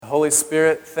Holy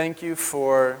Spirit, thank you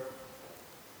for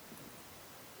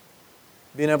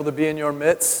being able to be in your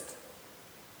midst,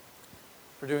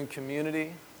 for doing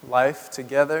community, life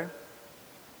together,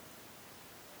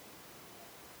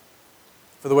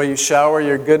 for the way you shower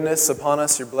your goodness upon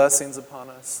us, your blessings upon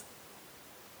us.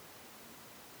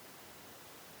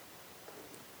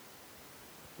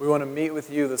 We want to meet with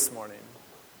you this morning.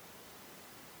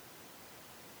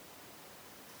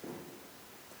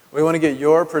 We want to get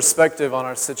your perspective on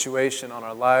our situation, on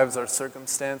our lives, our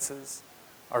circumstances,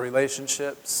 our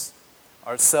relationships,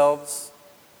 ourselves.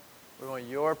 We want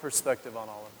your perspective on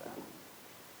all of that.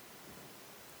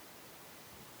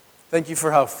 Thank you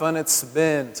for how fun it's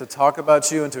been to talk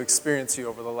about you and to experience you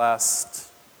over the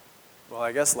last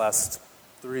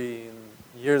 3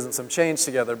 years and some change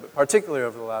together, but particularly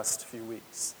over the last few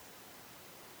weeks.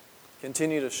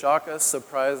 Continue to shock us,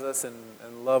 surprise us,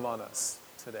 and love on us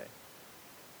today.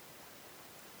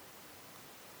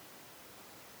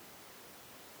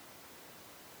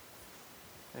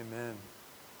 Amen.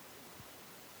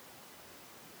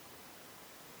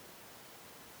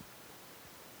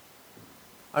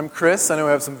 I'm Chris. I know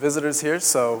we have some visitors here,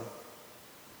 so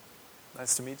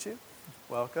nice to meet you.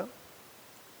 Welcome.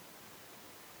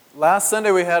 Last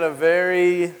Sunday we had a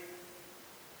very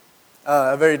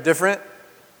different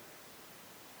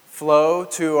flow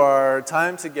to our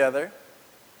time together,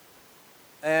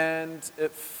 and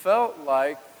it felt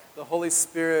like the Holy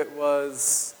Spirit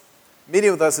was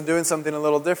meeting with us and doing something a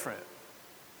little different.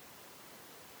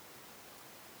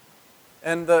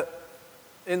 And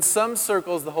in some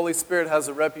circles, the Holy Spirit has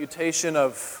a reputation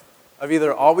of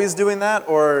either always doing that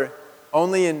or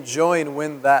only enjoying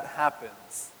when that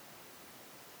happens,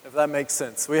 if that makes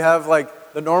sense. We have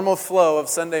like the normal flow of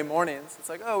Sunday mornings. It's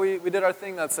like, oh, we did our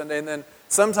thing that Sunday, and then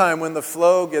sometime when the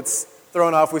flow gets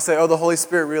thrown off, we say, oh, the Holy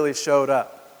Spirit really showed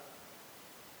up.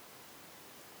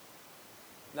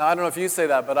 Now, I don't know if you say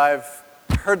that, but I've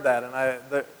heard that, and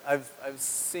I've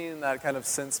seen that kind of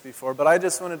sense before. But I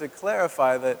just wanted to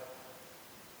clarify that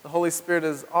the Holy Spirit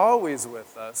is always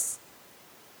with us,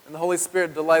 and the Holy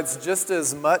Spirit delights just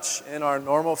as much in our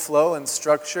normal flow and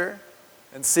structure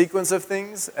and sequence of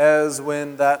things as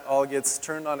when that all gets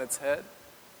turned on its head.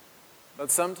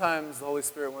 But sometimes the Holy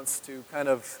Spirit wants to kind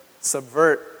of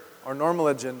subvert our normal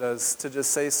agendas to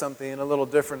just say something a little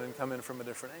different and come in from a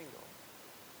different angle.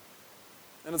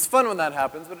 And it's fun when that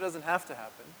happens, but it doesn't have to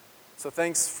happen. So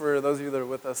thanks for those of you that are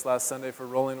with us last Sunday for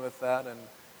rolling with that and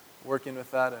working with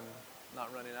that and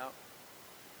not running out.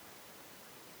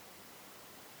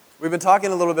 We've been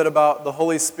talking a little bit about the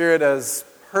Holy Spirit as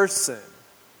person.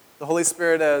 The Holy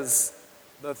Spirit as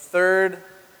the third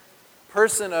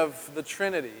person of the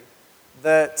Trinity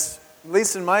that, at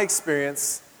least in my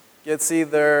experience, gets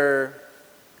either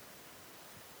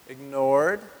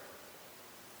ignored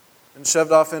and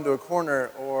shoved off into a corner,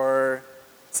 or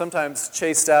sometimes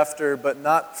chased after, but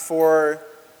not for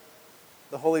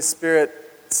the Holy Spirit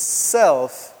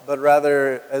itself, but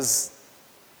rather as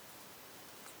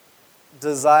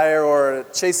desire or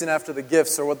chasing after the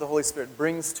gifts or what the Holy Spirit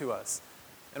brings to us.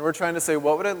 And we're trying to say,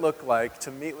 what would it look like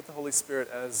to meet with the Holy Spirit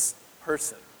as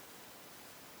person?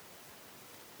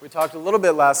 We talked a little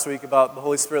bit last week about the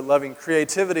Holy Spirit loving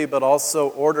creativity, but also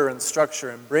order and structure,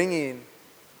 and bringing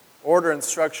order and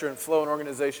structure and flow and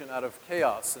organization out of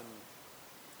chaos. And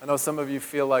I know some of you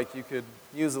feel like you could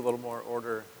use a little more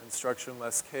order and structure and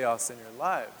less chaos in your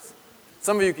lives.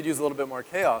 Some of you could use a little bit more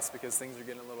chaos because things are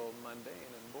getting a little mundane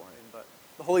and boring, but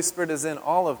the Holy Spirit is in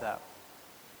all of that.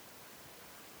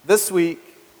 This week,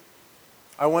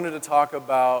 I wanted to talk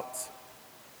about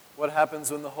what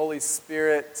happens when the Holy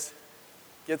Spirit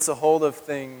gets a hold of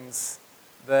things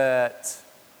that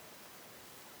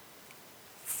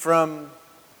from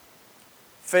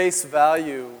face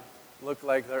value look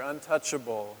like they're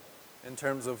untouchable in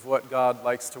terms of what God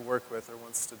likes to work with or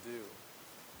wants to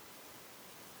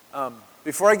do.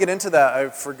 Before I get into that, I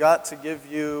forgot to give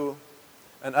you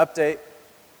an update.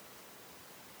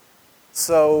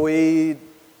 So I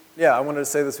wanted to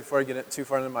say this before I get too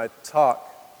far into my talk.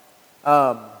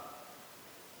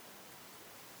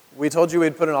 We told you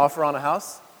we'd put an offer on a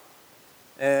house,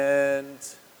 and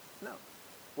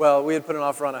we had put an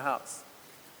offer on a house.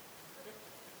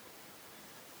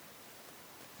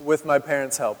 With my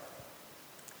parents' help.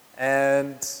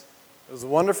 And it was a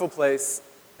wonderful place,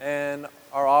 and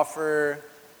our offer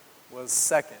was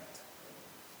second.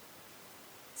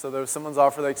 So there was someone's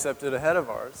offer they accepted ahead of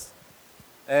ours.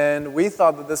 And we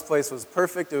thought that this place was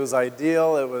perfect, it was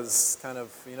ideal, it was kind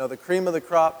of, the cream of the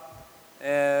crop,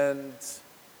 and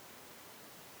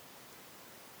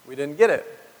we didn't get it.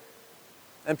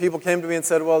 And people came to me and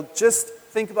said, well, just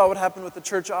think about what happened with the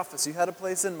church office. You had a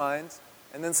place in mind,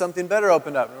 And then something better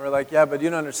opened up, and we're like, yeah, but you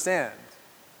don't understand.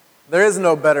 There is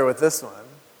no better with this one.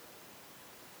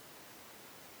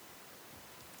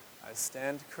 I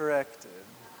stand corrected.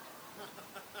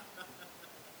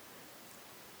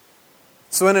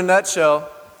 So in a nutshell,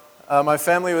 my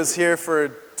family was here for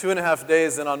 2.5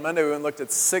 days, and on Monday we went and looked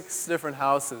at 6 different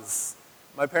houses.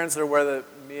 My parents are aware that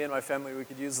me and my family, we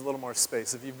could use a little more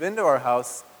space. If you've been to our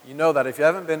house, you know that. If you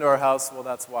haven't been to our house, well,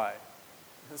 that's why.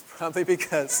 It's probably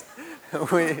because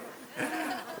we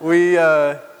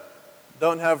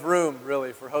don't have room,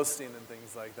 really, for hosting and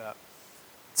things like that.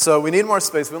 So we need more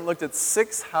space. We went and looked at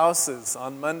 6 houses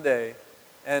on Monday,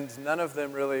 and none of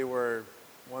them really were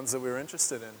ones that we were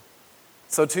interested in.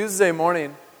 So Tuesday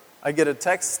morning, I get a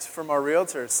text from our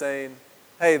realtor saying,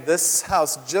 hey, this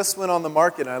house just went on the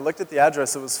market. And I looked at the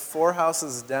address. It was 4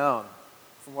 houses down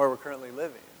from where we're currently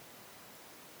living.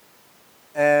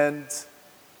 And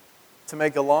to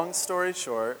make a long story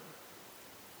short,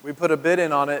 we put a bid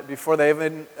in on it before they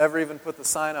ever even put the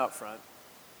sign out front.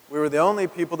 We were the only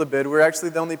people to bid. We were actually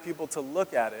the only people to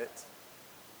look at it.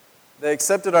 They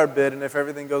accepted our bid, and if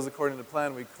everything goes according to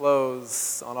plan, we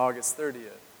close on August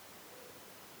 30th.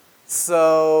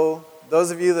 So,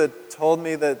 those of you that told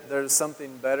me that there's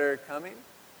something better coming,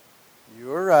 you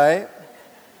were right.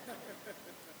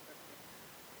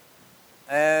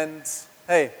 And,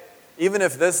 hey, even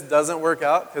if this doesn't work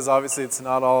out, because obviously it's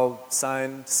not all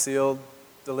signed, sealed,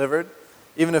 delivered,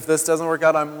 even if this doesn't work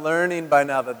out, I'm learning by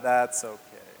now that that's okay.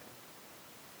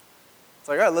 It's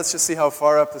like, all right, let's just see how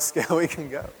far up the scale we can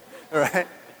go, all right?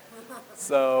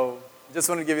 So, just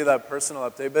want to give you that personal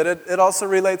update, but it also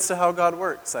relates to how God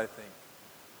works, I think.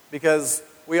 Because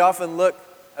we often look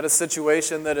at a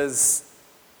situation that is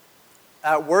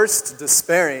at worst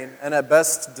despairing and at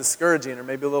best discouraging or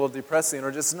maybe a little depressing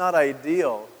or just not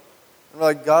ideal. And we're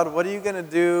like, God, what are you going to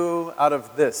do out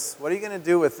of this? What are you going to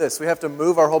do with this? We have to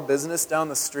move our whole business down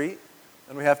the street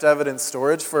and we have to have it in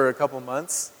storage for a couple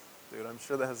months. Dude, I'm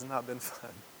sure that has not been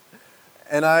fun.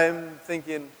 And I'm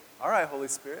thinking, all right, Holy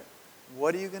Spirit,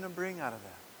 what are you going to bring out of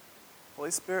that?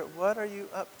 Holy Spirit, what are you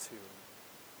up to?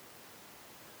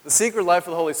 The secret life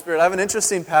of the Holy Spirit. I have an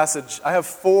interesting passage. I have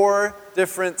 4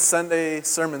 different Sunday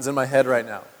sermons in my head right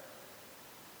now.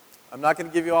 I'm not going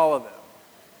to give you all of them.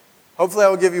 Hopefully I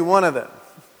will give you one of them.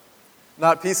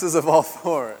 Not pieces of all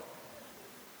 4.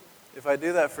 If I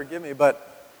do that, forgive me.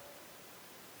 But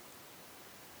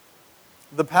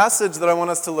the passage that I want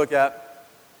us to look at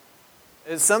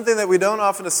is something that we don't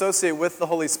often associate with the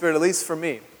Holy Spirit, at least for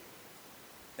me.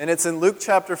 And it's in Luke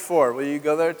chapter 4. Will you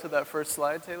go there to that first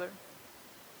slide, Taylor?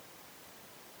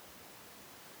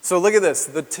 So look at this,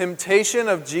 the temptation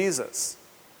of Jesus.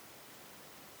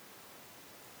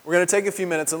 We're going to take a few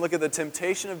minutes and look at the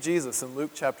temptation of Jesus in Luke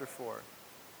chapter 4.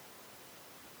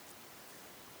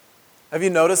 Have you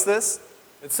noticed this?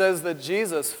 It says that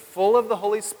Jesus, full of the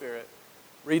Holy Spirit,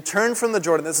 returned from the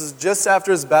Jordan. This is just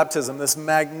after his baptism, this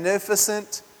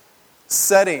magnificent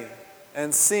setting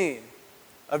and scene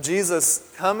of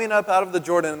Jesus coming up out of the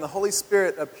Jordan and the Holy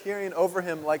Spirit appearing over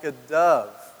him like a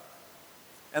dove.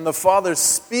 And the Father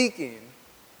speaking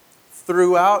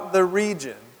throughout the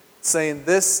region, saying,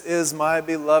 "This is my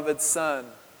beloved Son.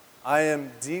 I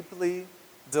am deeply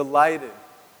delighted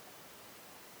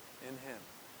in him.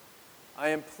 I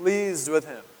am pleased with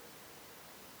him."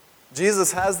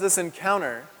 Jesus has this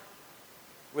encounter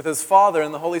with his Father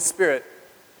and the Holy Spirit.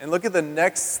 And look at the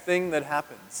next thing that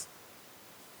happens.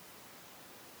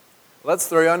 Let's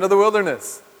throw you onto the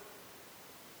wilderness.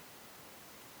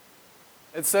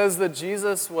 It says that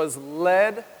Jesus was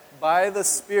led by the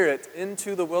Spirit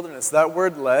into the wilderness. That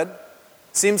word led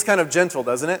seems kind of gentle,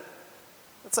 doesn't it?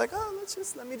 It's like, oh,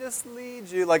 let me just lead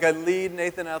you. Like I lead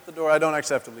Nathan out the door. I don't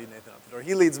actually have to lead Nathan out the door.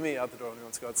 He leads me out the door when he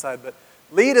wants to go outside. But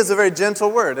lead is a very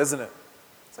gentle word, isn't it?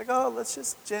 It's like, oh, let's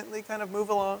just gently kind of move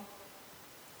along.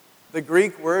 The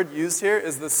Greek word used here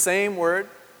is the same word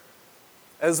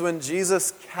as when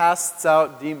Jesus casts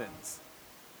out demons.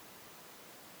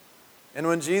 And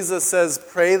when Jesus says,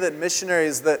 pray that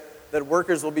missionaries, that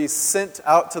workers will be sent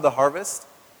out to the harvest,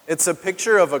 it's a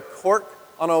picture of a cork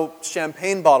on a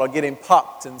champagne bottle getting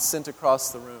popped and sent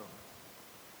across the room.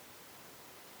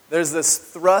 There's this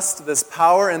thrust, this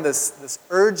power, and this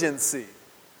urgency.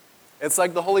 It's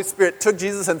like the Holy Spirit took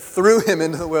Jesus and threw him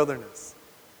into the wilderness.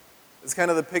 It's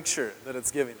kind of the picture that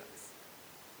it's giving us.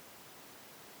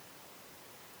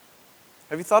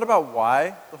 Have you thought about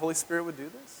why the Holy Spirit would do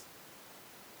this?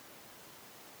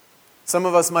 Some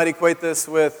of us might equate this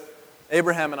with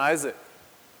Abraham and Isaac,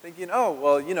 thinking, oh,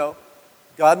 well,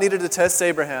 God needed to test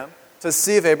Abraham to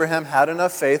see if Abraham had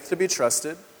enough faith to be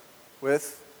trusted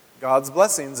with God's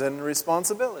blessings and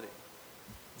responsibility.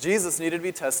 Jesus needed to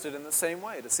be tested in the same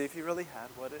way to see if he really had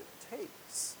what it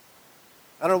takes.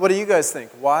 I don't know, what do you guys think?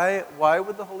 Why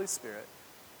would the Holy Spirit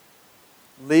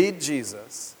lead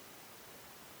Jesus?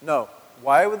 No,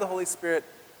 why would the Holy Spirit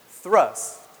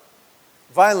thrust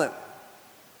violently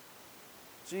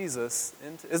Jesus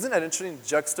into... Isn't that interesting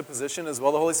juxtaposition as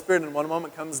well? The Holy Spirit in one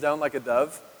moment comes down like a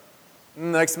dove,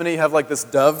 and the next minute you have like this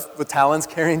dove with talons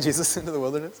carrying Jesus into the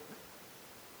wilderness.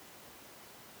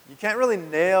 You can't really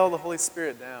nail the Holy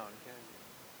Spirit down, can you?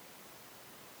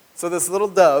 So this little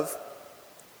dove,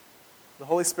 the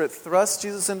Holy Spirit thrusts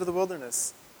Jesus into the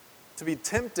wilderness to be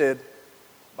tempted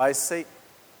by Satan.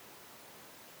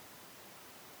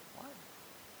 Why?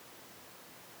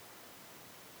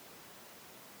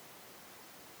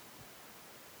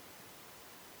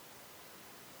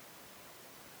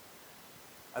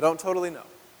 I don't totally know.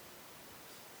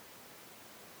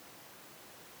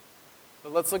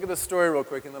 But let's look at the story real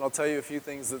quick, and then I'll tell you a few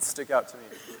things that stick out to me.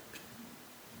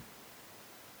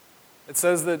 It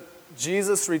says that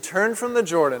Jesus returned from the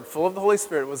Jordan, full of the Holy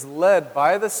Spirit, was led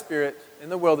by the Spirit in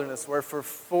the wilderness, where for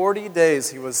 40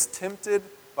 days he was tempted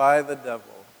by the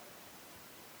devil.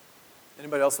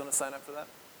 Anybody else want to sign up for that?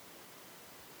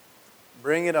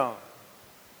 Bring it on.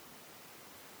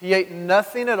 He ate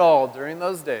nothing at all during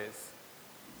those days.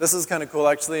 This is kind of cool,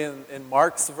 actually, in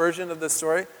Mark's version of this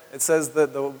story. It says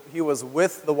that he was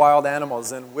with the wild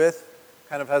animals, and with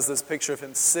kind of has this picture of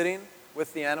him sitting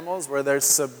with the animals where they're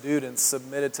subdued and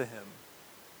submitted to him.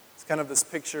 It's kind of this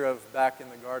picture of back in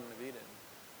the Garden of Eden,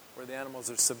 where the animals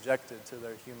are subjected to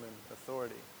their human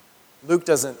authority. Luke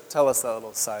doesn't tell us that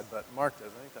little side, but Mark does.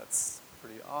 I think that's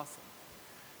pretty awesome.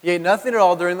 He ate nothing at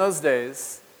all during those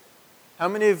days. How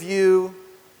many of you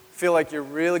feel like you're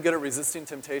really good at resisting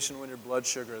temptation when your blood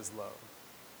sugar is low?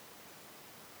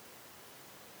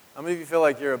 How many of you feel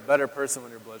like you're a better person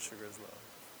when your blood sugar is low?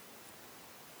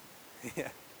 Yeah.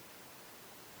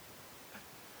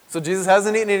 So Jesus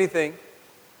hasn't eaten anything.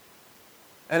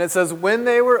 And it says, when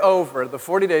they were over, the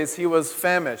 40 days, he was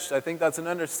famished. I think that's an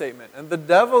understatement. And the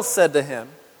devil said to him,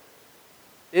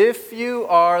 if you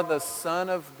are the Son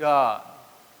of God.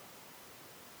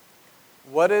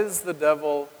 What is the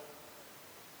devil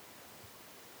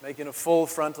making a full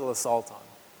frontal assault on?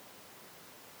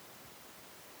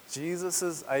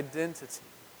 Jesus' identity.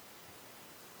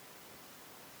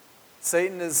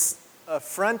 Satan is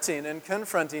affronting and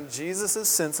confronting Jesus'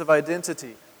 sense of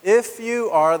identity. If you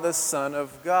are the Son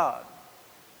of God.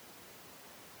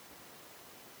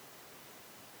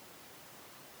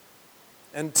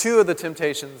 And two of the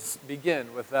temptations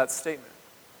begin with that statement.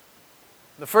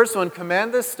 The first one,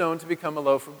 command this stone to become a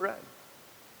loaf of bread.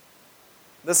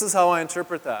 This is how I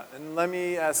interpret that. And let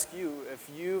me ask you, if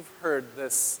you've heard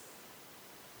this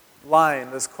line,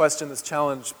 this question, this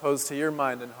challenge posed to your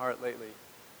mind and heart lately.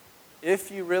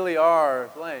 If you really are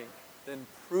blank, then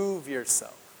prove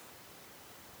yourself.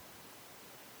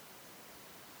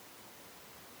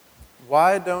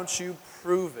 Why don't you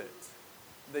prove it?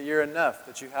 That you're enough,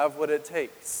 that you have what it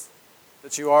takes,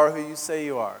 that you are who you say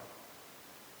you are.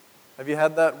 Have you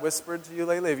had that whispered to you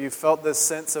lately? Have you felt this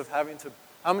sense of having to...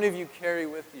 How many of you carry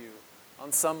with you,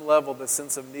 on some level, the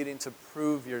sense of needing to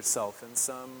prove yourself in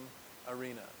some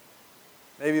arena?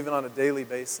 Maybe even on a daily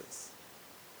basis.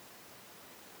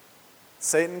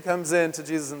 Satan comes in to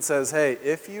Jesus and says, hey,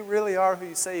 if you really are who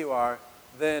you say you are,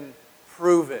 then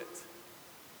prove it.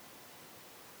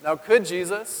 Now, could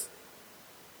Jesus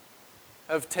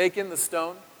have taken the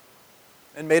stone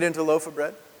and made it into a loaf of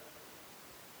bread?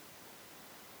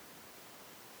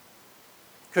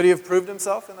 Could he have proved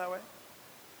himself in that way?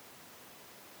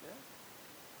 Yeah.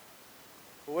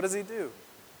 But what does he do?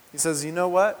 He says, you know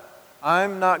what?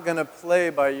 I'm not going to play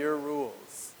by your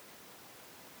rules.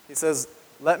 He says,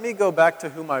 let me go back to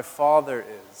who my Father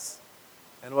is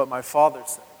and what my Father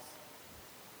says.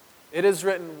 It is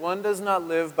written, one does not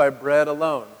live by bread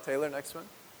alone. Taylor, next one.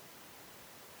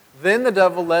 Then the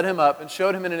devil led him up and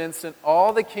showed him in an instant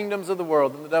all the kingdoms of the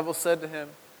world. And the devil said to him,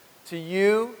 to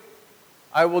you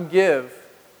I will give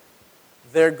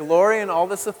their glory and all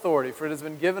this authority, for it has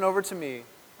been given over to me,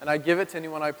 and I give it to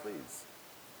anyone I please.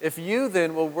 If you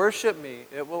then will worship me,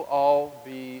 it will all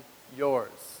be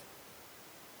yours.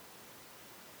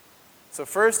 So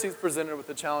first he's presented with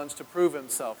the challenge to prove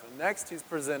himself. And next he's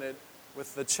presented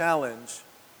with the challenge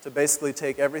to basically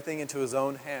take everything into his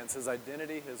own hands. His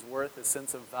identity, his worth, his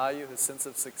sense of value, his sense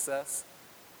of success.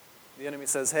 The enemy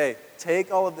says, hey,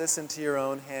 take all of this into your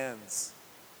own hands.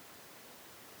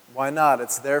 Why not?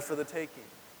 It's there for the taking.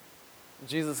 And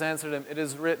Jesus answered him, it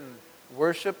is written,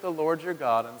 worship the Lord your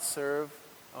God and serve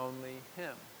only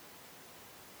him.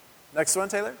 Next one,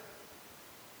 Taylor.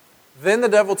 Then the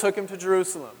devil took him to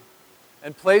Jerusalem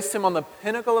and placed him on the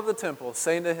pinnacle of the temple,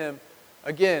 saying to him,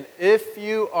 again, if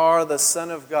you are the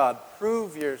Son of God,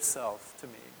 prove yourself to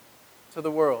me, to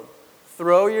the world.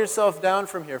 Throw yourself down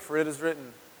from here, for it is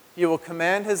written, He will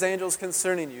command His angels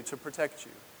concerning you to protect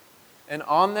you. And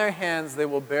on their hands they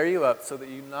will bear you up, so that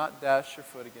you not dash your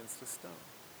foot against a stone.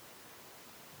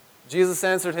 Jesus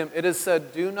answered him, it is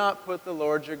said, do not put the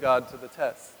Lord your God to the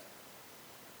test.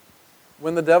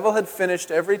 When the devil had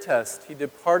finished every test, he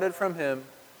departed from him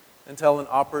until an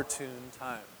opportune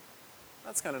time.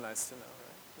 That's kind of nice to know,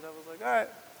 right? The devil's like, all right,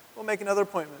 we'll make another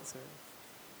appointment soon.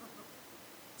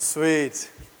 Sweet.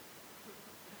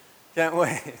 Can't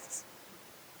wait.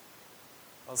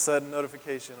 I'll set a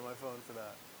notification on my phone for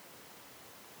that.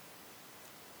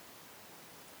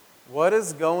 What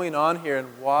is going on here, and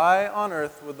why on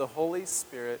earth would the Holy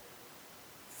Spirit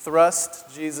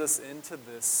thrust Jesus into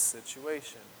this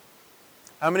situation?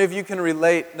 How many of you can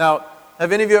relate? Now,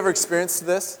 have any of you ever experienced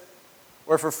this?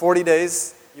 Where for 40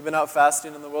 days you've been out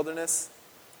fasting in the wilderness,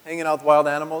 hanging out with wild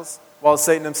animals, while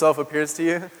Satan himself appears to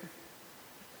you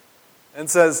and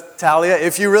says, Talia,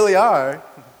 if you really are,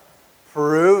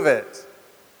 prove it.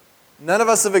 None of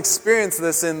us have experienced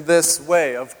this in this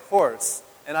way, of course.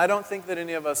 And I don't think that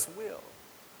any of us will.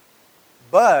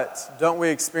 But don't we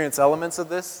experience elements of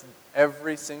this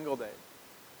every single day?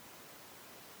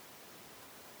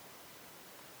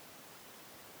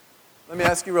 Let me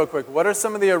ask you real quick, what are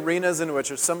some of the arenas in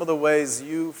which, or some of the ways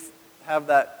you have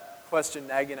that question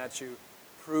nagging at you,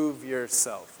 prove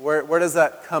yourself? Where does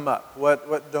that come up?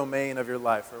 What domain of your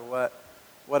life, or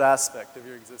what aspect of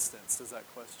your existence does that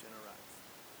question arise?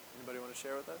 Anybody want to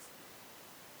share with us?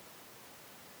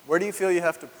 Where do you feel you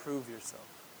have to prove yourself?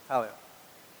 Talia,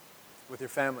 with your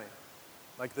family.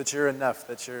 Like that you're enough,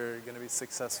 that you're going to be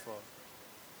successful.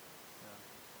 Yeah.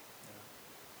 Okay.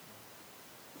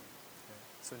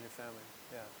 So in your family,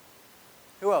 yeah.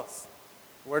 Who else?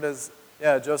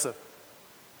 Joseph.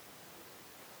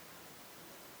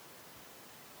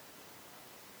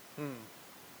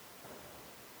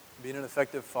 Being an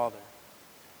effective father.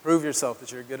 Prove yourself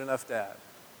that you're a good enough dad.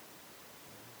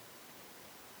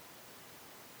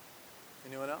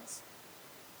 Anyone else?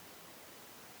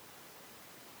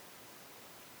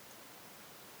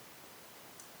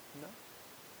 No?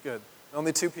 Good.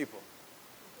 Only 2 people.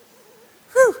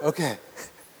 Whew, okay.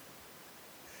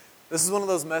 This is one of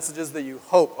those messages that you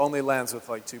hope only lands with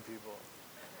like 2 people.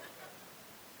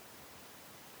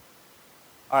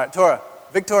 All right,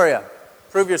 Victoria,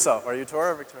 prove yourself. Are you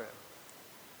Tora or Victoria?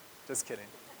 Just kidding.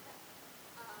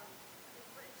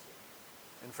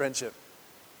 In friendship.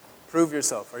 Prove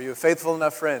yourself. Are you a faithful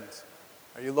enough friend?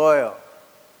 Are you loyal?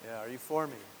 Yeah, are you for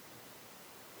me?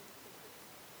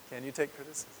 Can you take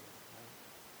criticism?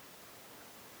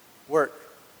 Yeah. Work.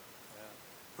 Yeah.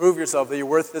 Prove yourself that you're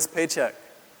worth this paycheck.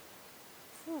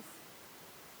 Whew.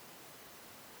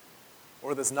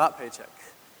 Or this not paycheck.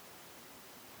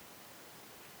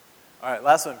 All right,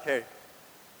 last one, Carrie.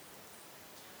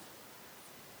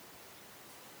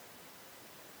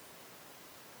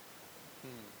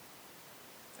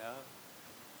 Yeah.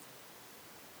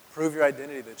 Prove your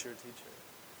identity that you're a teacher.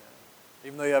 Yeah.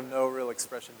 Even though you have no real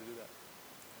expression to do that.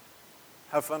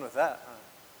 Have fun with that,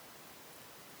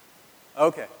 huh?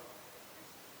 Okay.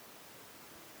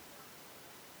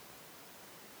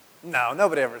 No,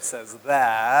 nobody ever says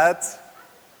that.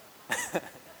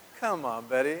 Come on,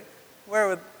 Betty. Where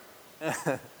would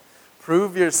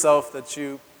prove yourself that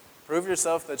you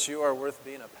are worth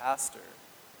being a pastor.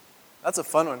 That's a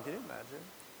fun one. Can you imagine?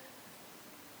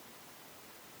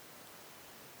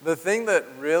 The thing that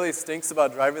really stinks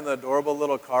about driving the adorable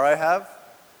little car I have,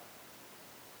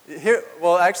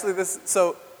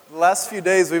 so the last few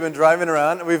days we've been driving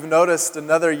around and we've noticed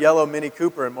another yellow Mini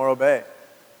Cooper in Morro Bay.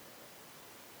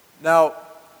 Now,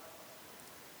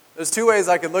 there's 2 ways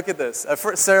I could look at this. At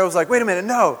first, Sarah was like, wait a minute,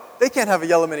 no, they can't have a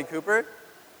yellow Mini Cooper.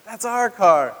 That's our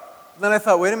car. And then I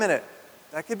thought, wait a minute,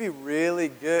 that could be really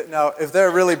good. Now, if they're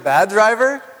a really bad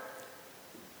driver,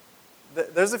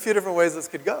 there's a few different ways this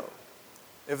could go.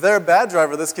 If they're a bad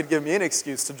driver, this could give me an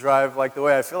excuse to drive like the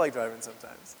way I feel like driving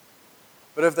sometimes.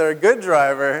 But if they're a good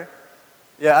driver,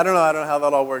 yeah, I don't know how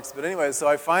that all works. But anyway, so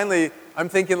I'm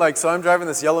thinking like, so I'm driving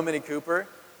this yellow Mini Cooper,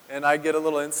 and I get a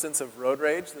little instance of road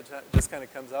rage that just kind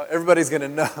of comes out. Everybody's going to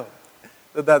know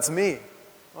that that's me.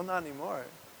 Well, not anymore.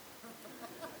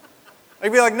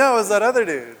 I'd be like, no, it's that other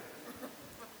dude.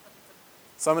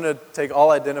 So I'm going to take all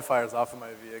identifiers off of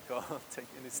my vehicle, take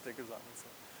any stickers off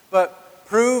myself. But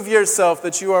prove yourself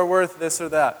that you are worth this or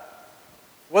that.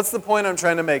 What's the point I'm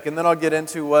trying to make? And then I'll get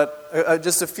into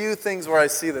just a few things where I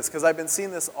see this, because I've been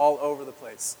seeing this all over the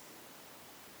place.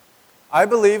 I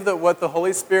believe that what the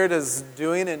Holy Spirit is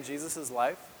doing in Jesus'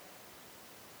 life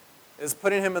is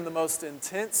putting him in the most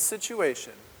intense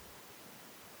situation,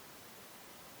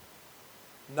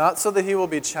 not so that he will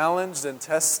be challenged and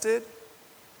tested,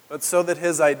 but so that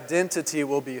his identity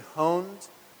will be honed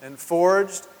and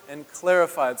forged and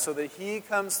clarified, so that he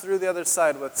comes through the other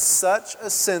side with such a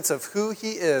sense of who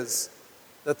he is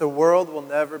that the world will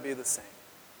never be the same.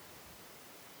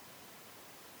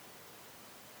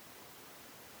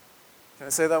 Can I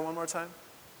say that one more time?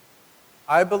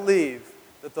 I believe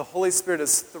that the Holy Spirit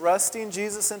is thrusting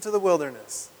Jesus into the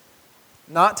wilderness,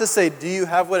 not to say, do you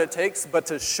have what it takes, but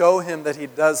to show him that he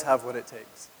does have what it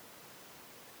takes.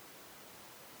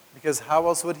 Because how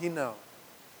else would he know?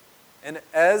 And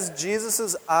as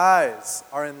Jesus' eyes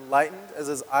are enlightened, as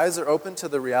his eyes are open to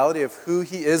the reality of who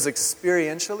he is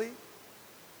experientially,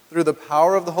 through the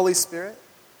power of the Holy Spirit,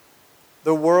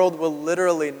 the world will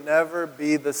literally never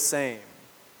be the same.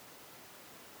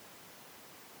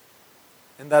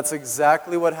 And that's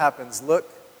exactly what happens. Look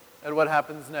at what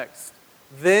happens next.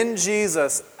 Then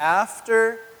Jesus,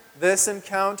 after this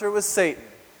encounter with Satan,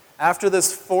 after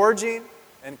this forging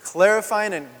and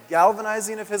clarifying and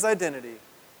galvanizing of his identity,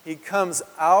 he comes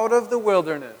out of the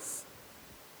wilderness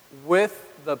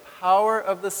with the power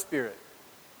of the Spirit.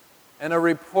 And a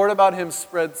report about him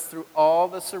spreads through all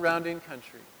the surrounding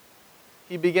country.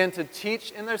 He began to teach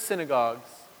in their synagogues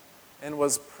and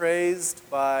was praised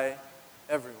by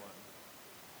everyone.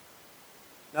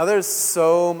 Now there's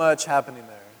so much happening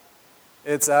there.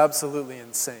 It's absolutely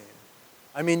insane.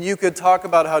 I mean, you could talk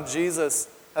about how Jesus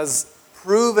has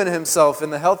proven himself in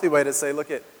the healthy way to say, look,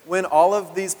 when all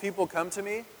of these people come to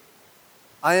me,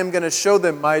 I am going to show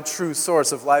them my true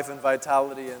source of life and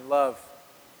vitality and love.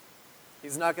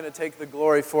 He's not going to take the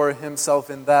glory for himself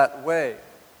in that way.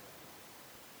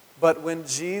 But when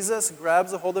Jesus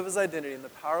grabs a hold of his identity and the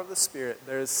power of the Spirit,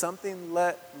 there is something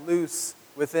let loose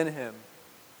within him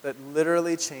that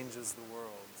literally changes the world.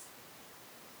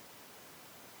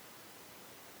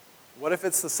 What if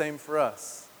it's the same for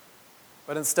us?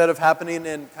 But instead of happening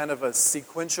in kind of a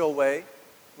sequential way,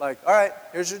 like, all right,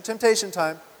 here's your temptation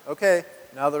time. Okay,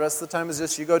 now the rest of the time is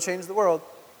just you go change the world.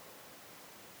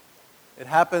 It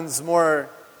happens more,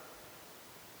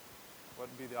 what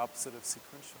would be the opposite of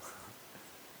sequential?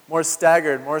 More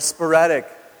staggered, more sporadic.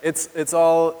 It's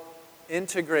all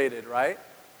integrated, right?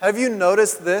 Have you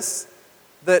noticed this?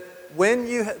 That when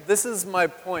this is my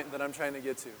point that I'm trying to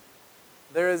get to.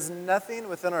 There is nothing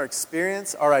within our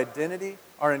experience, our identity,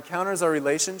 our encounters, our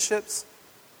relationships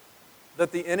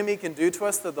that the enemy can do to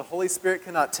us that the Holy Spirit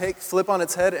cannot take, flip on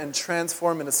its head, and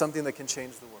transform into something that can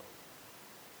change the world.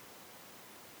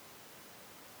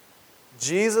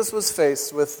 Jesus was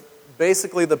faced with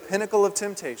basically the pinnacle of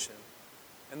temptation,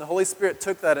 and the Holy Spirit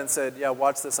took that and said, yeah,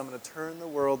 watch this, I'm going to turn the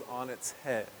world on its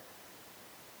head.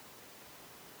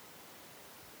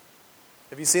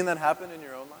 Have you seen that happen in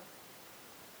your own life?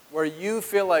 Where you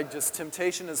feel like just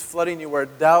temptation is flooding you, where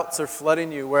doubts are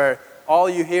flooding you, where all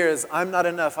you hear is, I'm not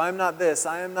enough, I'm not this,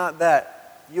 I am not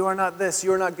that. You are not this,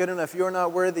 you are not good enough, you are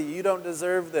not worthy, you don't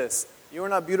deserve this, you are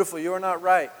not beautiful, you are not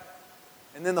right.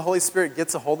 And then the Holy Spirit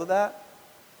gets a hold of that.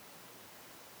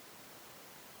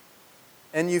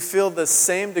 And you feel the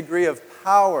same degree of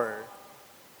power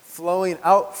flowing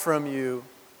out from you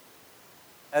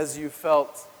as you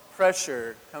felt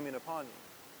pressure coming upon you.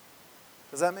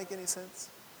 Does that make any sense?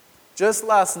 Just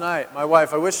last night, my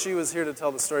wife, I wish she was here to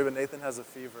tell the story, but Nathan has a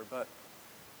fever. But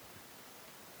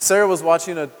Sarah was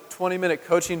watching a 20-minute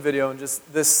coaching video, and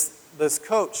just this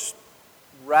coach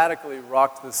radically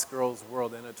rocked this girl's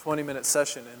world in a 20-minute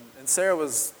session. And Sarah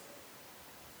was,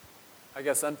 I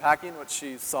guess, unpacking what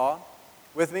she saw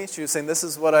with me. She was saying, this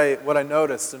is what I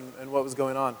noticed and what was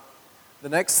going on. The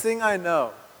next thing I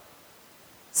know,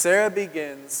 Sarah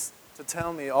begins to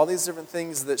tell me all these different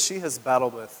things that she has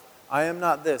battled with. I am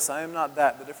not this, I am not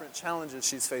that, the different challenges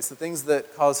she's faced, the things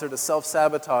that cause her to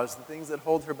self-sabotage, the things that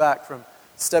hold her back from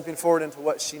stepping forward into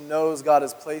what she knows God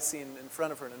is placing in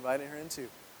front of her and inviting her into.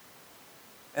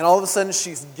 And all of a sudden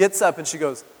she gets up and she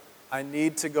goes, I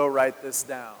need to go write this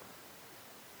down.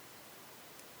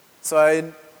 So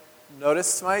I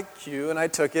noticed my cue and I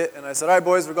took it and I said, all right,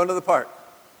 boys, we're going to the park.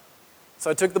 So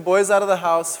I took the boys out of the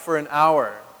house for an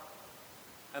hour.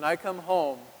 And I come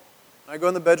home, and I go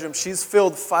in the bedroom. She's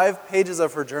filled 5 pages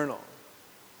of her journal.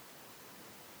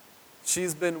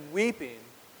 She's been weeping,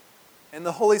 and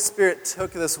the Holy Spirit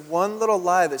took this one little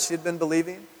lie that she had been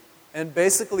believing and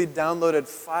basically downloaded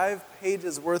 5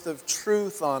 pages worth of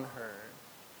truth on her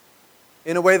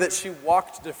in a way that she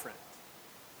walked different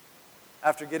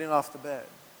after getting off the bed.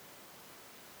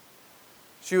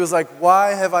 She was like, why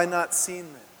have I not seen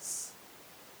this?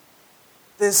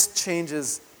 This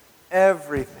changes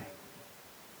everything.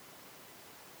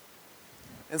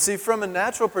 And see, from a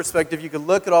natural perspective, you could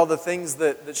look at all the things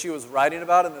that she was writing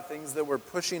about and the things that were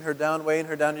pushing her down, weighing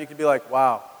her down, and you could be like,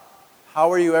 wow,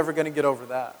 how are you ever going to get over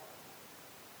that?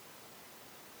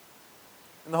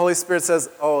 And the Holy Spirit says,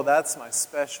 oh, that's my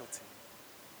specialty.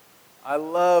 I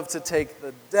love to take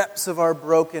the depths of our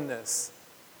brokenness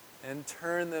and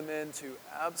turn them into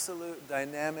absolute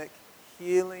dynamic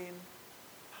healing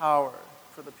power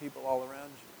for the people all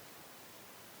around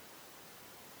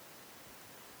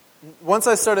you. Once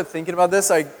I started thinking about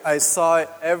this, I saw it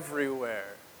everywhere.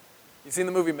 You seen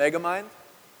the movie Megamind?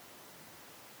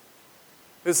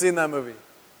 Who's seen that movie?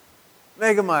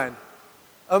 Megamind.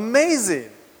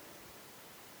 Amazing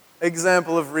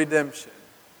example of redemption.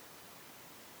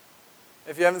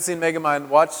 If you haven't seen Megamind,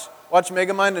 watch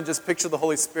Megamind and just picture the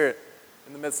Holy Spirit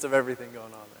in the midst of everything going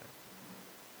on there.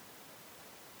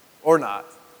 Or not.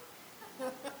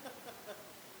 That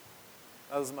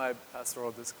was my pastoral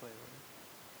disclaimer.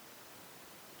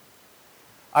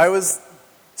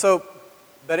 So,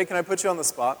 Betty, can I put you on the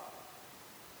spot?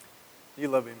 You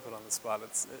love being put on the spot.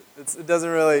 It doesn't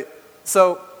really...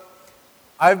 So,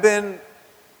 I've been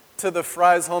to the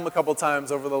Fry's home a couple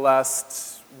times over the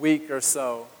last week or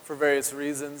so for various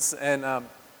reasons, and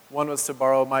one was to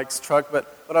borrow Mike's truck, but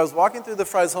I was walking through the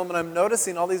Fry's home and I'm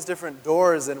noticing all these different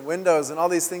doors and windows and all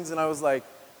these things, and I was like,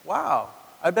 wow,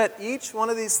 I bet each one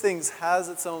of these things has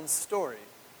its own story.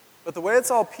 But the way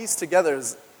it's all pieced together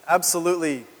is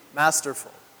absolutely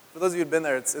masterful. For those of you who've been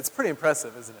there, it's pretty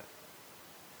impressive, isn't it?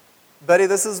 Betty,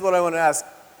 this is what I want to ask.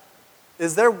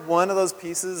 Is there one of those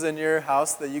pieces in your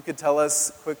house that you could tell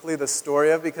us quickly the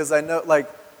story of? Because I know, I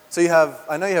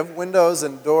know you have windows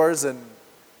and doors and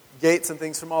gates and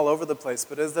things from all over the place,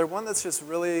 but is there one that's just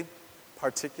really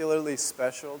particularly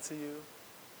special to you?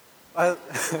 I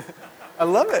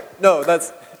love it. No,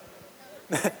 that's...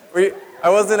 I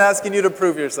wasn't asking you to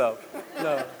prove yourself.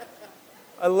 No.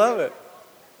 I love it.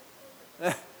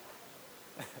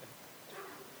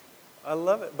 I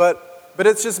love it. But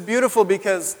it's just beautiful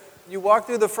because you walk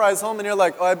through the Fry's home and you're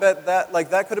like, oh, I bet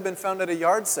that could have been found at a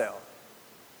yard sale.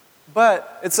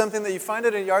 But it's something that you find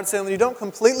at a yard sale and you don't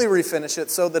completely refinish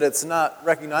it so that it's not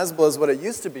recognizable as what it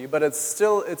used to be, but it's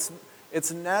still, its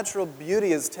natural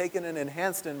beauty is taken and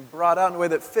enhanced and brought out in a way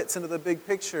that fits into the big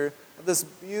picture of this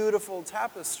beautiful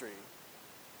tapestry.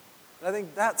 And I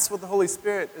think that's what the Holy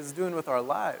Spirit is doing with our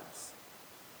lives.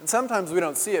 And sometimes we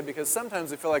don't see it because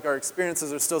sometimes we feel like our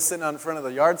experiences are still sitting out in front of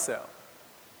the yard sale,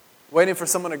 waiting for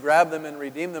someone to grab them and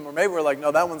redeem them, or maybe we're like,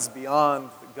 no, that one's beyond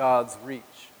God's reach.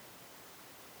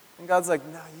 And God's like,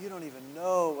 no, you don't even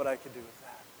know what I could do with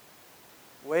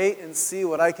that. Wait and see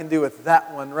what I can do with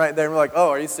that one right there. And we're like, oh,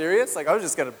 are you serious? Like, I was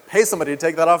just going to pay somebody to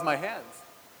take that off my hands.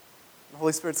 And the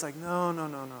Holy Spirit's like, no.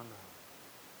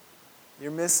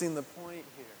 You're missing the point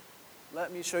here.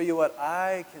 Let me show you what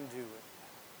I can do with that.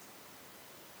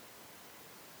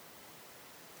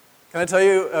 Can I tell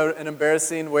you an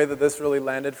embarrassing way that this really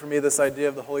landed for me, this idea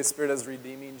of the Holy Spirit as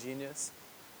redeeming genius?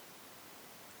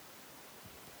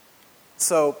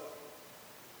 So,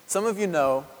 some of you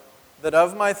know that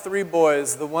of my 3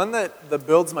 boys, the one that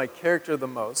builds my character the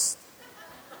most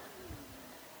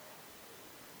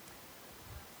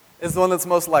is the one that's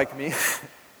most like me,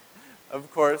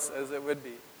 of course, as it would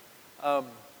be.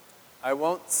 I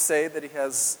won't say that he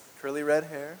has curly red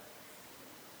hair,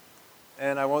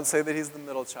 and I won't say that he's the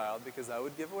middle child because that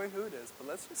would give away who it is, but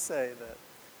let's just say that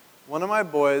one of my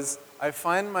boys, I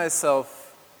find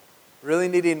myself really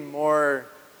needing more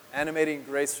animating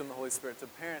grace from the Holy Spirit to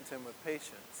parent him with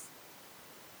patience.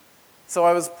 So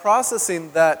I was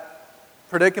processing that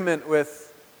predicament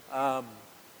with a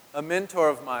mentor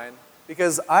of mine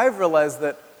because I've realized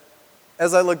that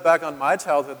as I look back on my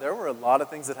childhood, there were a lot of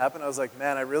things that happened. I was like,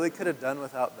 man, I really could have done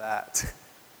without that.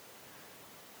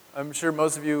 I'm sure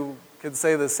most of you could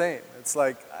say the same. It's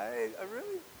like,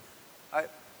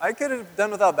 I could have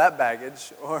done without that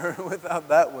baggage or without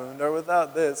that wound or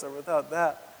without this or without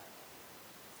that.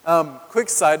 Quick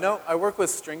side note, I work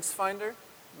with StrengthsFinder.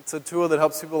 It's a tool that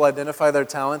helps people identify their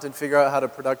talent and figure out how to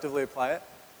productively apply it.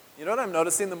 You know what I'm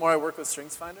noticing the more I work with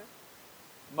StrengthsFinder?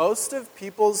 Most of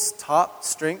people's top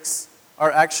strengths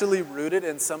are actually rooted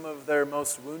in some of their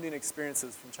most wounding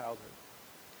experiences from childhood.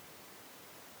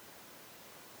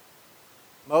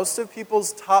 Most of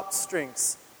people's top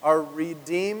strengths are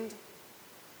redeemed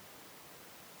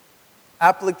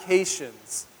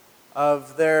applications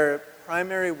of their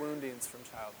primary woundings from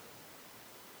childhood.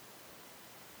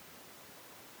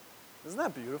 Isn't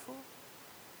that beautiful?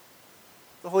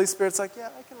 The Holy Spirit's like, yeah,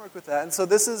 I can work with that. And so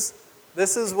this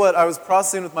is what I was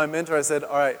processing with my mentor. I said,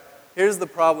 all right, here's the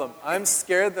problem. I'm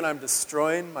scared that I'm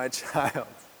destroying my child.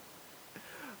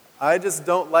 I just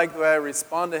don't like the way I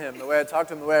respond to him, the way I talk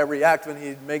to him, the way I react when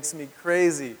he makes me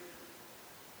crazy.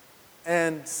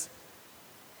 And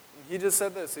he just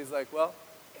said this. He's like, well,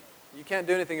 you can't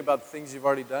do anything about the things you've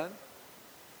already done.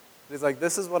 He's like,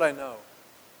 this is what I know.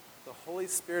 The Holy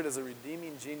Spirit is a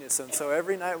redeeming genius. And so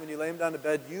every night when you lay him down to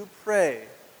bed, you pray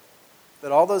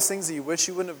that all those things that you wish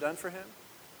you wouldn't have done for him,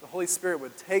 the Holy Spirit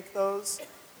would take those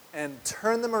and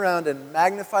turn them around and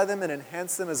magnify them and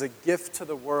enhance them as a gift to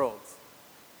the world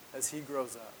as he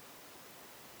grows up.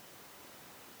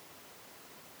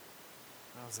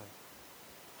 And I was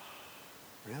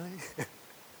like, really?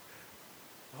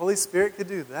 The Holy Spirit could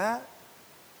do that?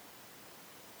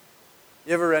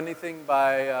 You ever read anything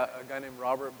by a guy named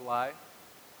Robert Bly? I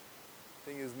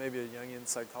think he was maybe a Jungian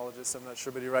psychologist, I'm not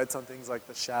sure, but he writes on things like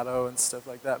the shadow and stuff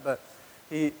like that. But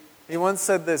he once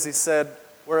said this, he said,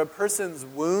 where a person's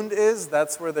wound is,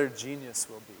 that's where their genius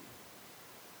will be.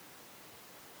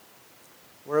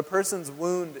 Where a person's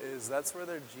wound is, that's where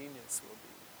their genius will be.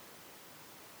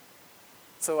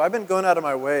 So I've been going out of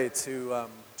my way to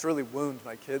really wound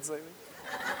my kids lately.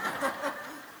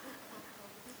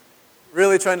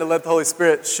 Really trying to let the Holy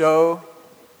Spirit show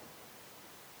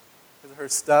her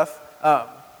stuff.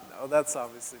 No, that's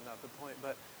obviously not the point.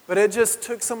 But it just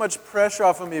took so much pressure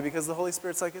off of me because the Holy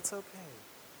Spirit's like, it's okay.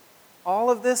 All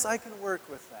of this, I can work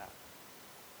with that.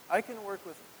 I can work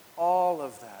with all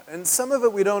of that. And some of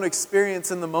it we don't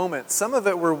experience in the moment. Some of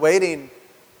it we're waiting.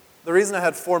 The reason I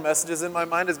had 4 messages in my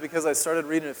mind is because I started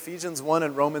reading Ephesians 1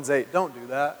 and Romans 8. Don't do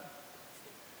that.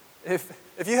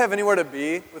 If you have anywhere to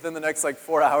be within the next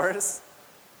 4 hours,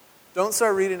 don't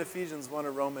start reading Ephesians 1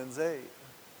 or Romans 8.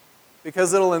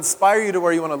 Because it'll inspire you to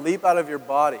where you want to leap out of your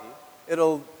body.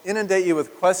 It'll inundate you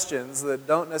with questions that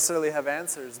don't necessarily have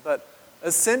answers. But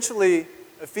essentially,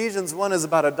 Ephesians 1 is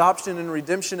about adoption and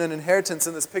redemption and inheritance.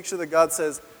 In this picture that God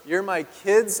says, you're my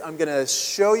kids. I'm going to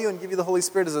show you and give you the Holy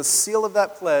Spirit as a seal of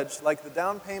that pledge, like the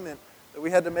down payment that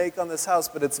we had to make on this house.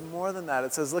 But it's more than that.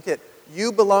 It says, look,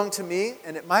 you belong to me,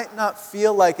 and it might not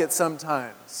feel like it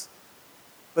sometimes.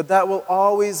 But that will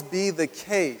always be the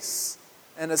case.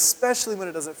 And especially when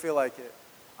it doesn't feel like it.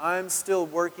 I'm still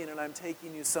working and I'm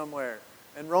taking you somewhere.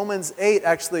 And Romans 8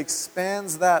 actually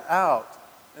expands that out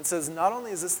and says, not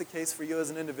only is this the case for you as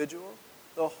an individual,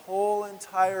 the whole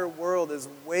entire world is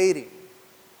waiting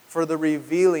for the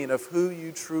revealing of who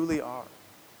you truly are.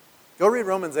 Go read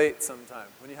Romans 8 sometime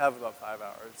when you have about 5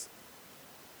 hours.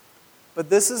 But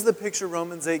this is the picture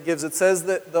Romans 8 gives. It says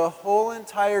that the whole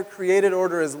entire created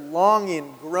order is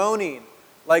longing, groaning,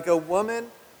 like a woman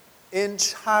in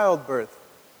childbirth,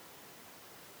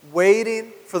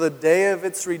 waiting for the day of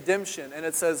its redemption. And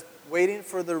it says, waiting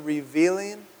for the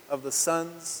revealing of the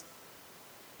sons,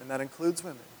 and that includes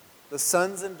women, the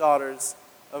sons and daughters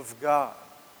of God.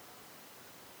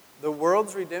 The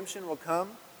world's redemption will come,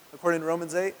 according to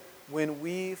Romans 8, when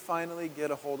we finally get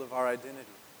a hold of our identity.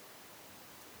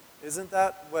 Isn't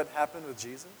that what happened with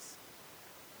Jesus?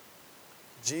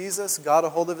 Jesus got a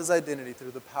hold of his identity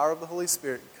through the power of the Holy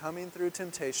Spirit, coming through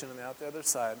temptation and out the other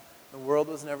side. The world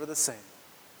was never the same.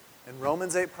 And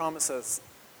Romans 8 promises us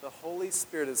the Holy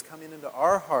Spirit is coming into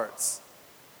our hearts,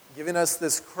 giving us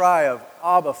this cry of,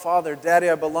 Abba, Father, Daddy,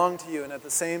 I belong to you. And at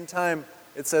the same time,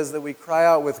 it says that we cry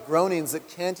out with groanings that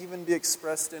can't even be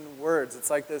expressed in words. It's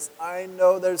like this, I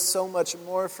know there's so much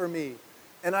more for me,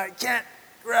 and I can't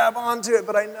grab onto it,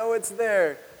 but I know it's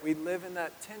there. We live in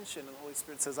that tension, and the Holy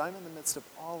Spirit says, I'm in the midst of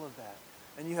all of that,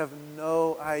 and you have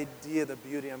no idea the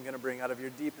beauty I'm going to bring out of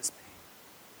your deepest pain,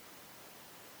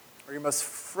 or your most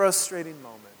frustrating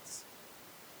moments,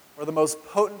 or the most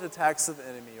potent attacks of the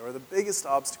enemy, or the biggest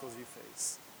obstacles you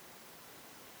face.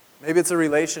 Maybe it's a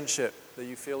relationship that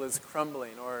you feel is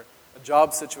crumbling, or a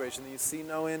job situation that you see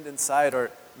no end in sight,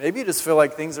 or maybe you just feel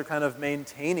like things are kind of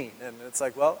maintaining, and it's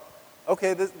like, well,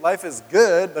 okay, this life is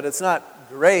good, but it's not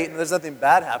great, and there's nothing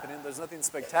bad happening, there's nothing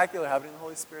spectacular happening. The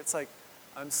Holy Spirit's like,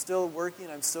 I'm still working,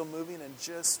 I'm still moving, and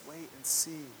just wait and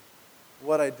see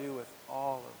what I do with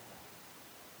all of that.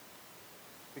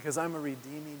 Because I'm a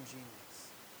redeeming genius.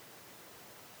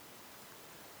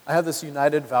 I have this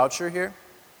United voucher here.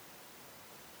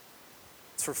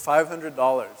 It's for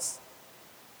 $500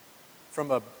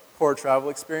 from a poor travel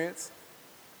experience.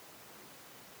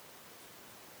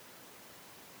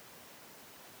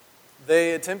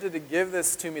 They attempted to give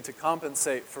this to me to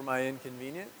compensate for my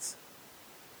inconvenience.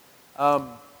 The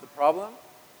problem?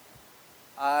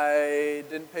 I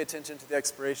didn't pay attention to the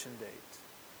expiration date.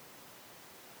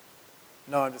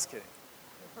 No, I'm just kidding.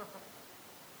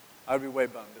 I would be way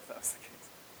bummed if that was the case.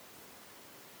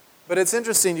 But it's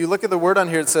interesting. You look at the word on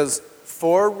here, it says,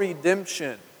 for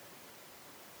redemption.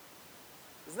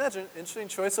 Isn't that an interesting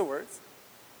choice of words?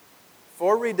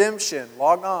 for redemption.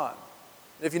 Log on.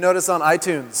 If you notice on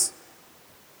iTunes,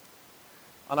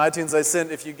 I send,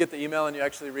 if you get the email and you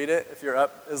actually read it, if you're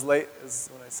up as late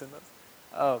as when I send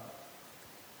those.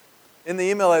 In the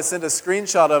email, I sent a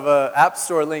screenshot of an App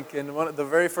Store link, and the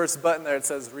very first button there, it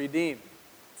says redeem.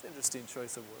 It's an interesting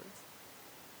choice of words.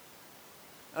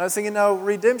 And I was thinking, now,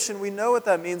 redemption, we know what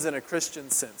that means in a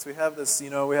Christian sense. We have this,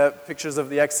 we have pictures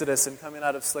of the Exodus and coming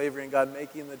out of slavery and God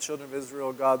making the children of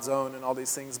Israel God's own and all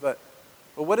these things. But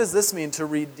what does this mean, to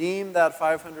redeem that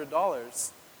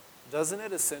 $500? Doesn't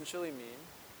it essentially mean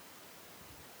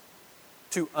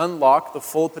to unlock the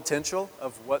full potential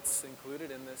of what's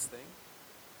included in this thing?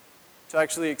 To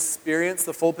actually experience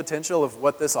the full potential of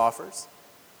what this offers?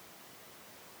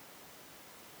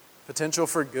 Potential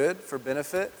for good, for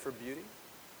benefit, for beauty?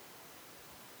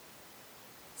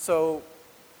 So,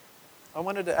 I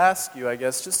wanted to ask you, I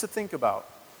guess, just to think about,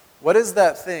 what is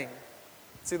that thing?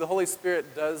 See, the Holy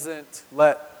Spirit doesn't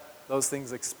let those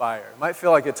things expire. It might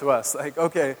feel like it to us, like,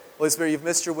 okay, Holy Spirit, you've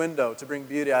missed your window to bring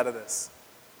beauty out of this.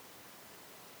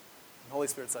 And the Holy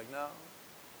Spirit's like, no,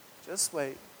 just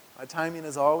wait. My timing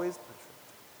is always perfect.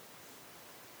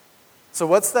 So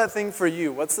what's that thing for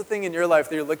you? What's the thing in your life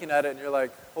that you're looking at it and you're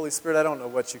like, Holy Spirit, I don't know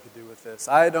what you could do with this.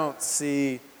 I don't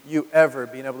see you ever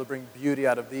being able to bring beauty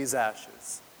out of these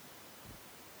ashes.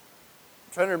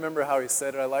 I'm trying to remember how he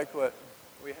said it. I like what,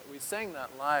 we sang that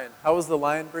line. How was the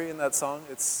line, Brie, in that song?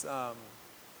 It's,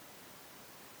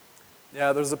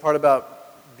 there's a part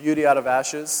about beauty out of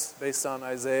ashes based on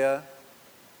Isaiah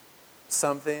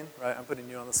something, right? I'm putting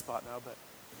you on the spot now, but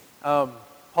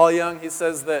Paul Young, he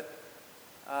says that,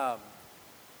 I'm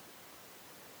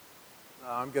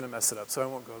going to mess it up, so I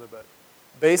won't go there, but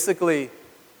basically,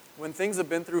 when things have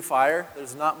been through fire,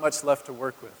 there's not much left to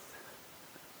work with.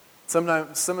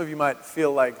 Sometimes, some of you might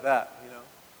feel like that,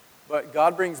 But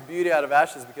God brings beauty out of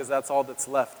ashes because that's all that's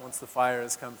left once the fire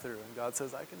has come through. And God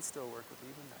says, I can still work with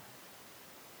even that.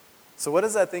 So what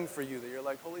is that thing for you that you're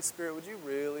like, Holy Spirit, would you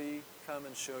really come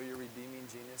and show your redeeming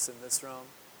genius in this realm?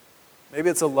 Maybe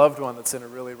it's a loved one that's in a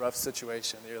really rough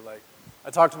situation. You're like, I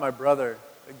talked to my brother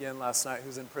again last night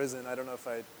who's in prison. I don't know if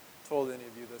I told any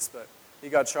of you this, but he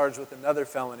got charged with another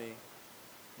felony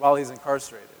while he's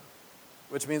incarcerated,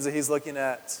 which means that he's looking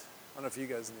at, I don't know if you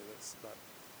guys knew this, but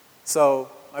so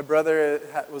my brother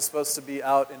was supposed to be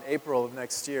out in April of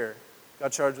next year,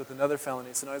 got charged with another felony,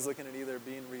 so now he's looking at either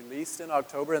being released in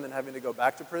October and then having to go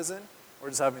back to prison or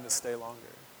just having to stay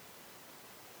longer.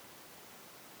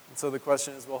 And so the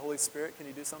question is, well, Holy Spirit, can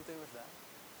you do something with that?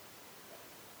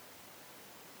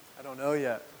 I don't know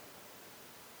yet,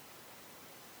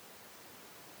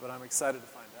 but I'm excited to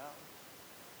find out.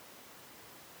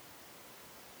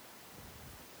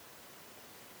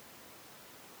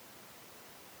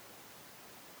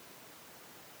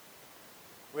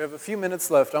 We have a few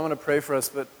minutes left. I want to pray for us,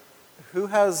 but who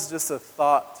has just a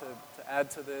thought to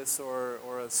add to this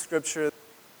or a scripture?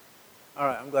 All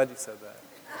right, I'm glad you said that.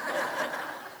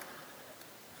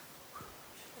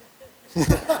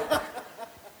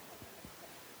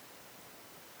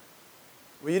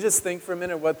 Will you just think for a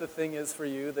minute what the thing is for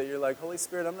you that you're like, Holy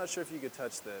Spirit, I'm not sure if you could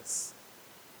touch this.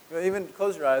 Even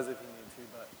close your eyes if you need to,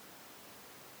 but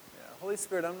Holy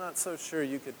Spirit, I'm not so sure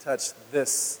you could touch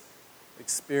this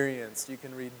experience. You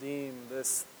can redeem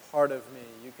this part of me.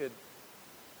 You could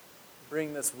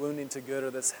bring this wounding to good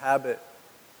or this habit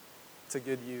to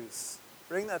good use.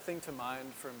 Bring that thing to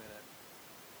mind for a minute.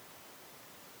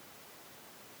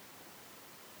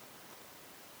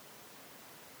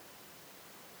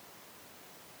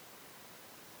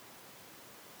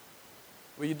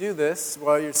 Will you do this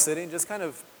while you're sitting? Just kind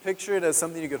of picture it as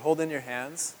something you could hold in your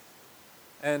hands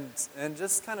and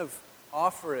just kind of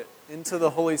offer it into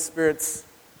the Holy Spirit's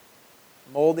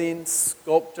molding,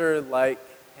 sculptor-like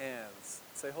hands.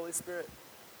 Say, Holy Spirit,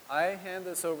 I hand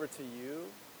this over to you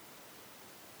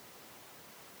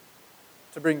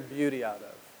to bring beauty out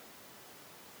of.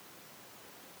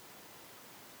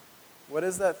 What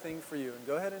is that thing for you? And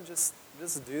go ahead and just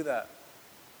do that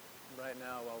right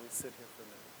now while we sit here for a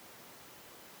minute.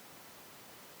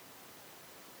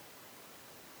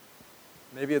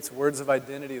 Maybe it's words of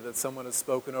identity that someone has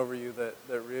spoken over you that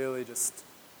really just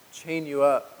chain you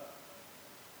up.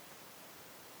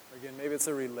 Again, maybe it's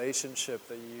a relationship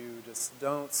that you just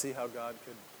don't see how God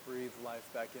could breathe life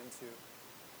back into.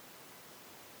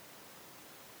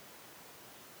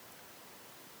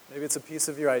 Maybe it's a piece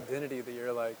of your identity that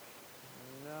you're like,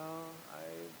 no,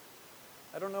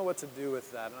 I don't know what to do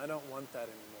with that, and I don't want that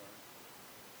anymore.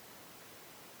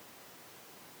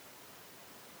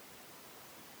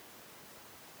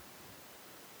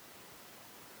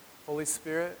 Holy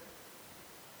Spirit,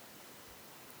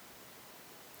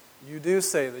 you do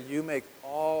say that you make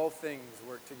all things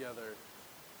work together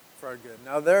for our good.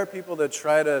 Now, there are people that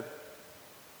try to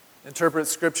interpret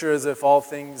Scripture as if all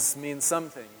things mean some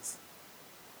things.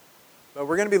 But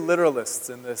we're going to be literalists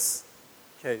in this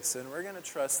case, and we're going to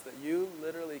trust that you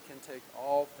literally can take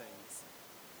all things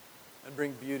and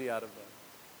bring beauty out of them.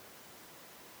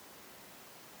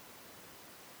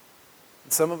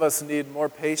 And some of us need more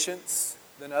patience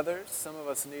than others. Some of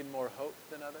us need more hope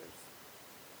than others.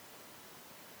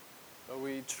 But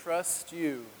we trust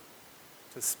you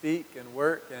to speak and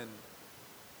work and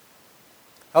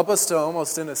help us to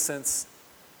almost, in a sense,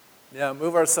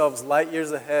 move ourselves light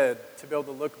years ahead to be able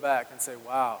to look back and say,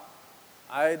 wow,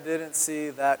 I didn't see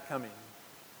that coming.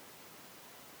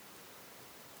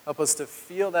 Help us to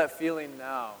feel that feeling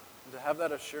now and to have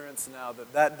that assurance now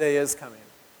that that day is coming,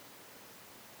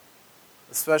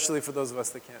 especially for those of us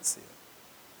that can't see it.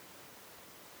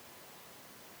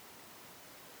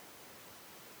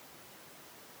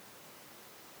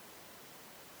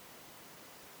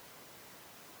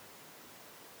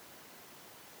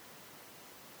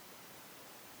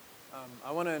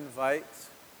 I want to invite,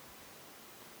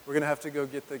 we're going to have to go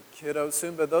get the kiddos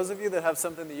soon, but those of you that have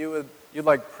something that you'd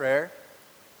like prayer,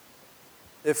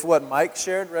 if what Mike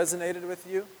shared resonated with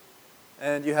you,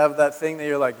 and you have that thing that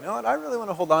you're like, no, I really want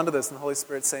to hold on to this, and the Holy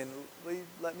Spirit's saying, will you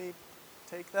let me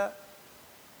take that?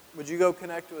 Would you go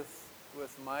connect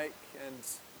with Mike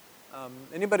and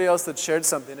anybody else that shared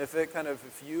something?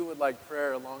 If you would like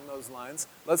prayer along those lines,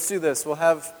 let's do this. We'll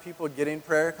have people getting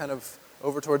prayer kind of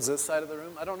over towards this side of the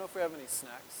room. I don't know if we have any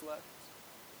snacks left.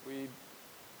 We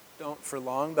don't for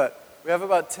long, but we have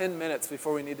about 10 minutes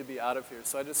before we need to be out of here.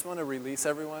 So I just want to release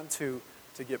everyone to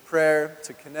get prayer,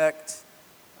 to connect,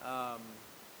 to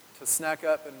snack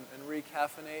up and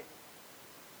recaffeinate.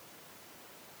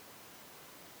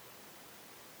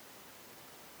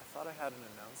 I thought I had an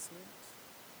announcement,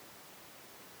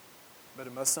 but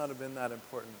it must not have been that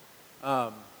important.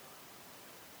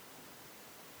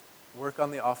 Work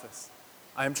on the office.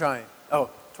 I am trying. Oh,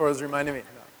 Tora's reminding me.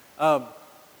 No.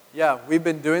 We've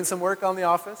been doing some work on the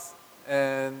office,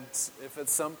 and if at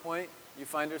some point you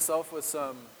find yourself with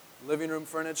some living room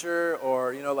furniture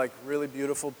or, like really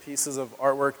beautiful pieces of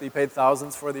artwork that you paid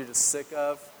thousands for that you're just sick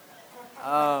of,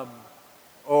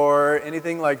 or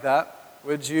anything like that,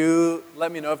 would you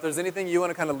let me know if there's anything you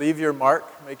want to kind of leave your mark,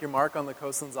 make your mark on the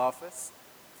Coastlands office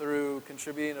through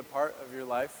contributing a part of your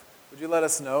life? Would you let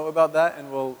us know about that,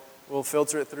 and we'll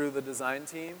filter it through the design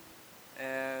team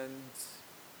and,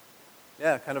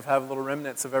 kind of have little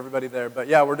remnants of everybody there. But,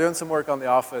 we're doing some work on the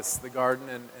office, the garden,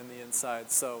 and the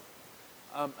inside. So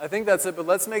I think that's it. But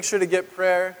let's make sure to get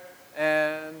prayer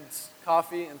and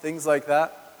coffee and things like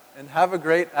that. And have a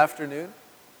great afternoon.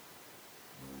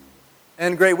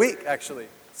 And great week, actually.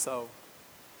 So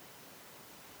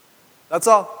that's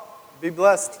all. Be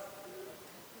blessed.